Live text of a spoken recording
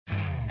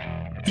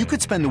You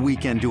could spend the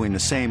weekend doing the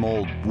same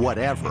old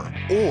whatever,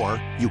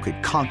 or you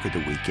could conquer the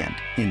weekend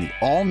in the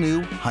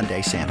all-new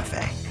Hyundai Santa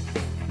Fe.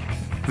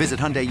 Visit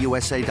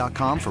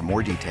HyundaiUSA.com for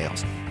more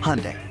details.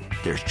 Hyundai,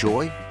 there's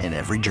joy in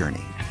every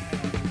journey.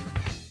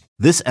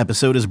 This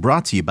episode is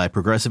brought to you by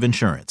Progressive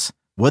Insurance.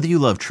 Whether you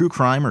love true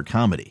crime or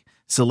comedy,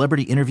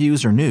 celebrity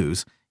interviews or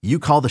news, you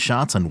call the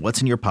shots on what's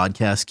in your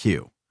podcast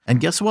queue. And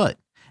guess what?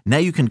 Now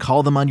you can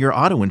call them on your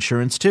auto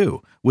insurance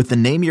too with the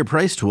Name Your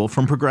Price tool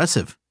from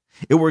Progressive.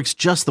 It works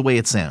just the way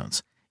it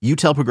sounds. You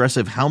tell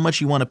Progressive how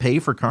much you want to pay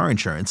for car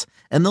insurance,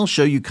 and they'll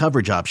show you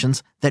coverage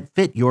options that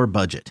fit your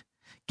budget.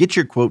 Get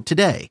your quote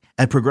today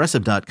at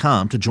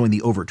Progressive.com to join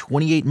the over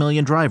 28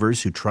 million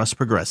drivers who trust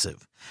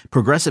Progressive.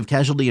 Progressive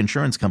Casualty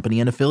Insurance Company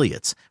and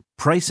Affiliates.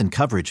 Price and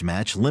coverage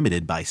match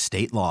limited by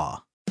state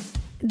law.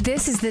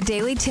 This is the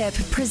Daily Tip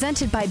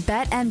presented by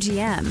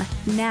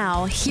BetMGM.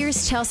 Now,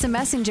 here's Chelsea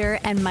Messenger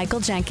and Michael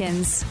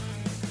Jenkins.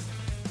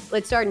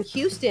 Let's start in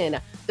Houston.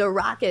 The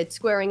Rockets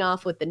squaring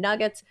off with the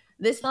Nuggets.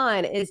 This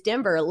line is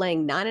Denver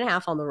laying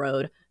 9.5 on the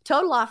road.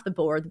 Total off the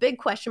board. The big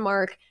question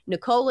mark,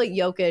 Nikola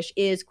Jokic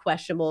is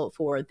questionable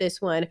for this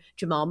one.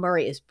 Jamal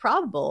Murray is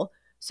probable.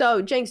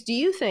 So, Jenks, do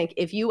you think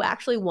if you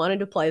actually wanted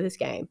to play this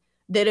game,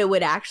 that it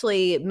would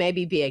actually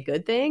maybe be a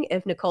good thing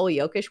if Nikola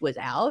Jokic was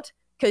out?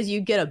 Because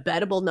you get a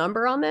bettable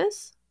number on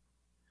this?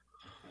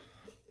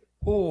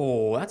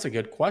 Oh, that's a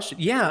good question.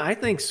 Yeah, I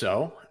think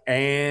so.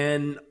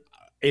 And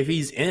if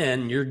he's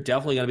in, you're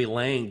definitely going to be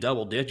laying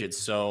double digits.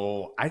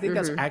 So I think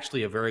that's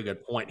actually a very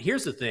good point.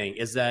 Here's the thing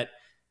is that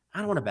I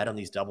don't want to bet on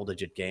these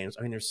double-digit games.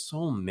 I mean, there's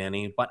so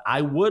many, but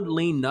I would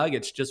lean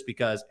Nuggets just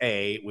because,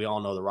 A, we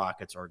all know the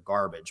Rockets are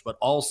garbage, but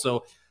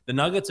also the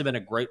Nuggets have been a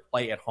great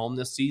play at home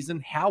this season.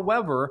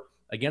 However,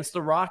 against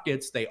the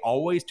Rockets, they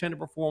always tend to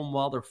perform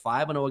well. They're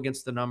 5-0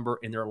 against the number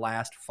in their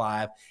last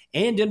 5.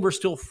 And Denver's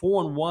still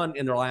 4-1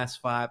 in their last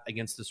 5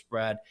 against the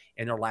spread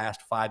in their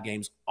last 5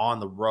 games on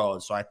the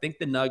road. So I think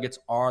the Nuggets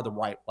are the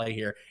right play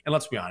here. And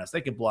let's be honest,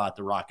 they can blow out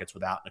the Rockets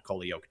without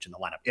Nikola Jokic in the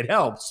lineup. It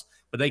helps,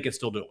 but they can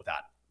still do it without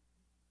it.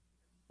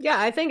 Yeah,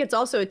 I think it's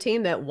also a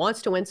team that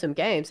wants to win some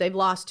games. They've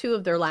lost 2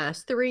 of their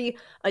last 3,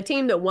 a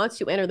team that wants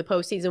to enter the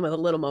postseason with a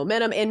little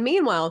momentum. And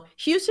meanwhile,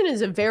 Houston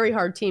is a very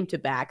hard team to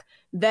back.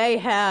 They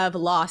have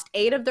lost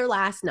 8 of their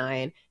last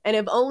 9 and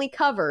have only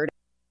covered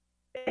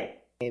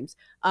games.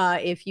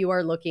 If you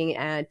are looking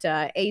at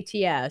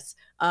ATS,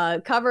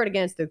 covered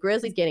against the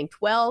Grizzlies getting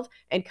 12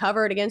 and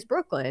covered against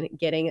Brooklyn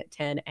getting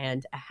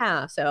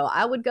 10.5. So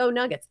I would go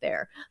Nuggets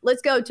there.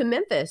 Let's go to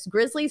Memphis.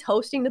 Grizzlies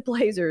hosting the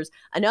Blazers.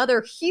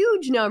 Another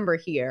huge number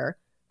here.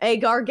 A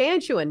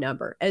gargantuan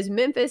number as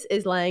Memphis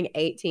is laying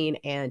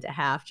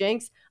 18.5.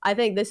 Jenks, I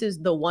think this is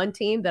the one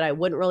team that I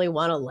wouldn't really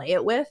want to lay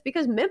it with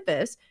because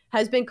Memphis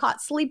has been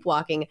caught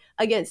sleepwalking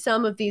against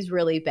some of these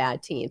really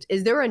bad teams.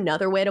 Is there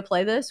another way to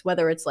play this,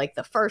 whether it's like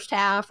the first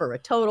half or a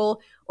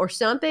total or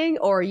something?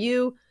 Or are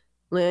you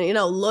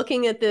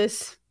looking at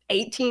this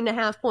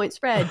 18.5 point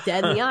spread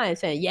dead in the eye and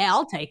saying, yeah,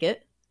 I'll take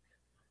it?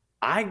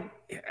 I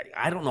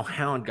don't know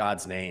how in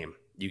God's name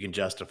you can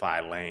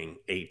justify laying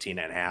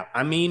 18.5.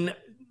 I mean,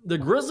 the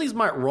Grizzlies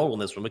might roll in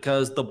this one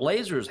because the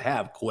Blazers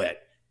have quit.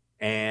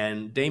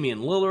 And Damian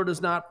Lillard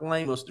is not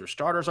playing. Most of their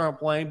starters aren't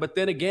playing. But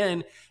then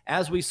again,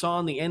 as we saw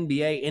in the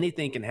NBA,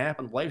 anything can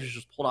happen. The Blazers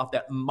just pulled off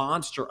that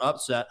monster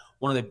upset,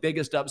 one of the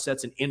biggest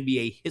upsets in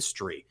NBA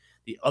history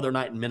the other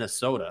night in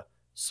Minnesota.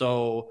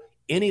 So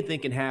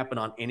anything can happen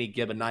on any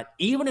given night.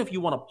 Even if you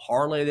want to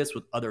parlay this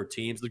with other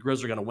teams, the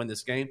Grizzlies are going to win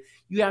this game.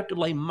 You have to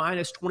lay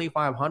minus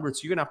 2,500.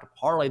 So you're going to have to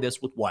parlay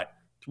this with what?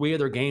 3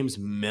 other games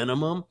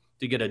minimum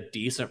to get a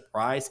decent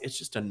price. It's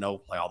just a no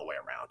play all the way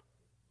around.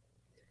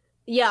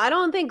 Yeah, I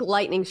don't think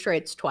Lightning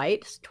strikes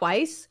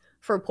twice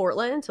for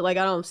Portland. So, I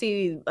don't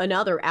see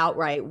another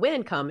outright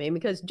win coming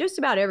because just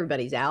about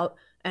everybody's out.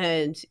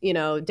 And,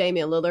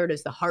 Damian Lillard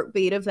is the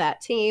heartbeat of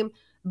that team.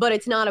 But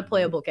it's not a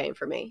playable game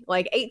for me.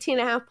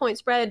 18.5 point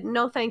spread,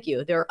 no thank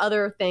you. There are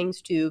other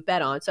things to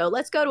bet on. So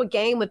let's go to a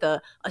game with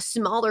a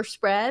smaller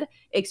spread,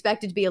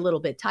 expected to be a little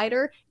bit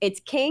tighter.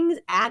 It's Kings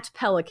at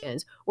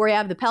Pelicans, where you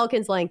have the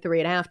Pelicans laying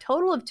 3.5,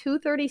 total of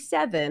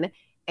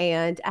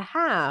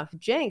 237.5.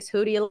 Jenks,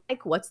 who do you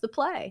like? What's the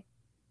play?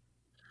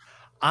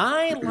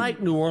 I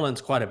like New Orleans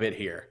quite a bit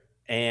here.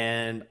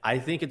 And I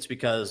think it's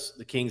because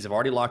the Kings have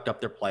already locked up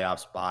their playoff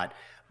spot.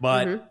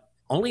 But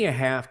only a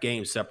half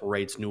game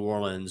separates New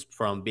Orleans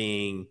from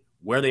being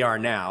where they are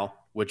now,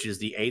 which is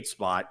the 8th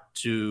spot,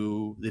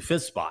 to the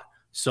 5th spot.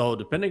 So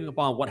depending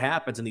upon what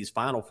happens in these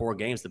final 4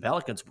 games, the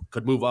Pelicans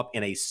could move up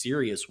in a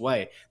serious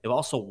way. They've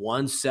also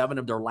won 7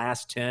 of their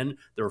last 10.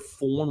 They're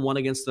 4-1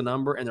 against the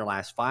number in their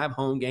last 5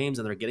 home games,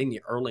 and they're getting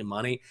the early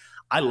money.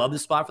 I love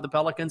this spot for the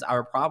Pelicans. I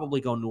would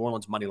probably go New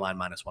Orleans money line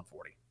minus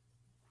 140.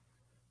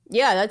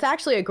 Yeah, that's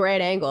actually a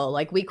great angle.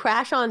 We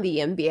crash on the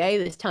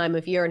NBA this time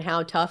of year and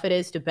how tough it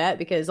is to bet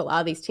because a lot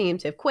of these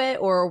teams have quit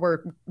or we're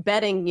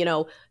betting,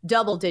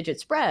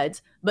 double-digit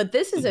spreads. But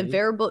this is a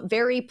very,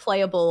 very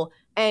playable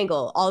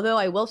angle. Although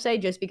I will say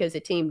just because a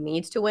team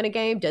needs to win a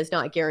game does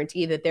not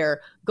guarantee that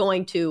they're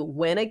going to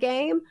win a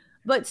game.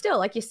 But still,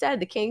 like you said,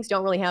 the Kings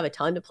don't really have a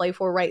ton to play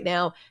for right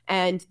now.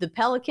 And the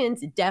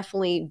Pelicans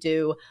definitely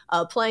do,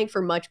 playing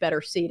for much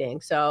better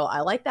seeding. So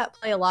I like that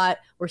play a lot.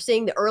 We're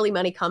seeing the early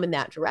money come in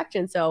that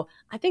direction. So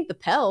I think the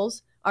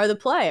Pels are the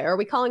play. Are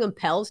we calling them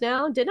Pels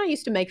now? Didn't I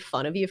used to make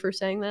fun of you for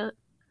saying that?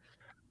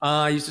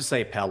 I used to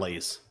say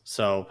Pellies.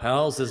 So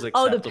Pels is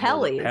acceptable. Oh, the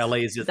Pellies.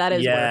 Pellies is, that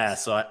is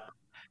worse. So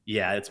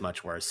it's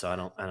much worse. So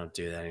I don't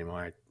do that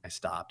anymore. I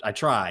stopped. I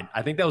tried.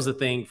 I think that was the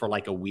thing for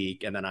like a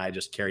week, and then I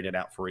just carried it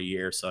out for a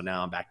year. So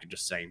now I'm back to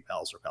just saying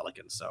Pels or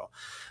Pelicans. So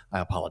I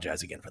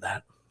apologize again for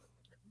that.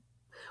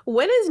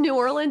 When is New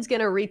Orleans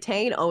going to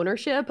retain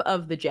ownership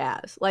of the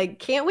Jazz? Like,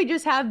 can't we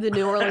just have the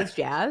New Orleans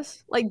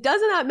Jazz? Like,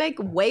 doesn't that make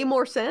way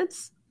more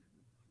sense?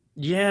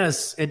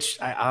 Yes.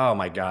 Oh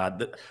my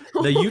God.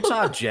 The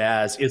Utah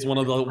Jazz is one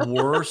of the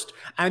worst.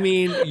 I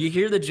mean, you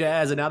hear the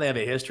Jazz and now they have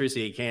a history, so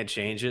you can't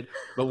change it.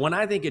 But when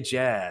I think of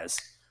Jazz,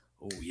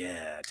 oh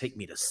yeah, take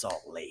me to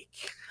Salt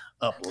Lake.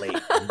 Up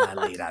late. And by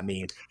late, I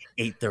mean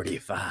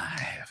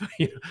 8:35.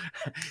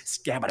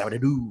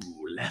 Scabba-dabba-doo.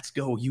 Let's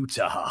go,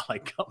 Utah.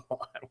 Like, come on.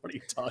 What are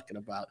you talking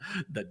about?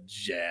 The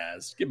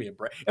Jazz. Give me a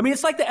break. I mean,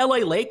 it's like the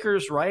LA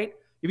Lakers, right?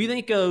 If you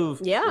think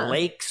of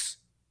lakes,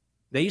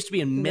 they used to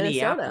be in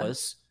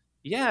Minneapolis.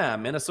 Yeah,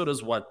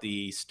 Minnesota's what,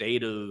 the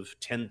state of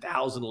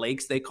 10,000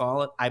 lakes, they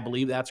call it. I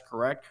believe that's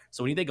correct.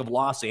 So when you think of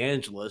Los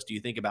Angeles, do you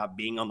think about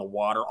being on the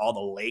water, all the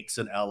lakes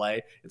in LA?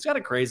 It's kind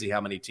of crazy how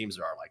many teams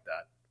there are like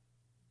that.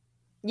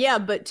 Yeah,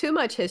 but too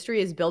much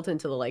history is built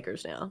into the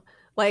Lakers now.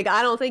 Like,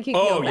 I don't think you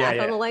can go back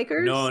on the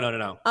Lakers.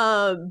 No.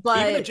 But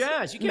even the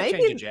Jazz, you can't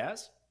change the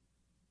Jazz.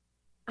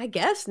 I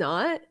guess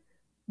not.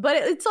 But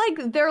it's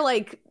like they're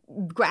like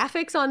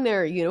graphics on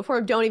their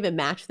uniform don't even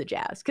match the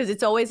Jazz because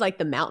it's always like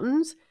the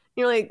mountains.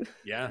 You're like,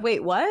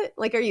 wait, what?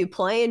 Like, are you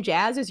playing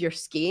Jazz as you're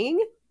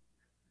skiing?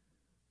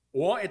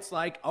 Well, it's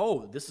like,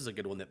 oh, this is a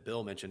good one that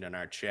Bill mentioned in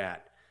our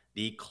chat.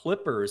 The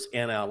Clippers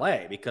in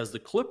LA, because the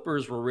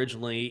Clippers were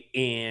originally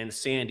in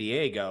San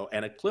Diego,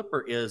 and a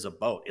Clipper is a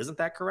boat. Isn't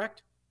that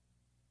correct?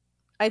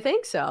 I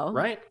think so.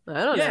 Right?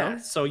 I don't know.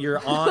 So you're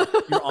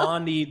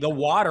on the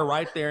water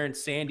right there in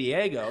San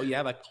Diego. You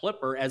have a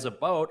Clipper as a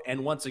boat,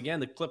 and once again,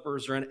 the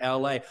Clippers are in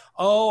LA.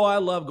 Oh, I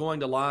love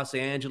going to Los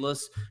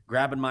Angeles,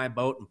 grabbing my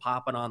boat and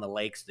popping on the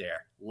lakes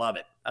there. Love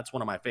it. That's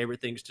one of my favorite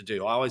things to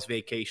do. I always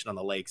vacation on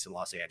the lakes in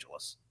Los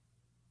Angeles.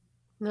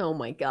 Oh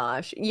my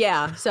gosh.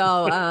 Yeah.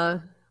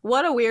 So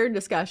what a weird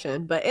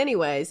discussion. But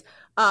anyways,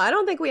 I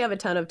don't think we have a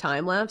ton of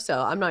time left, so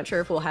I'm not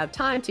sure if we'll have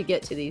time to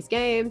get to these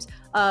games.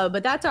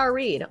 But that's our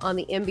read on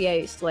the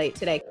NBA slate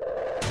today.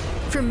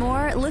 For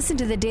more, listen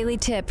to the Daily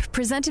Tip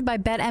presented by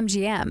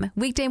BetMGM.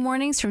 Weekday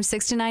mornings from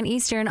 6 to 9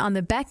 Eastern on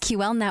the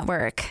BetQL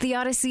network, the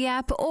Odyssey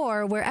app,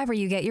 or wherever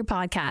you get your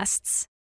podcasts.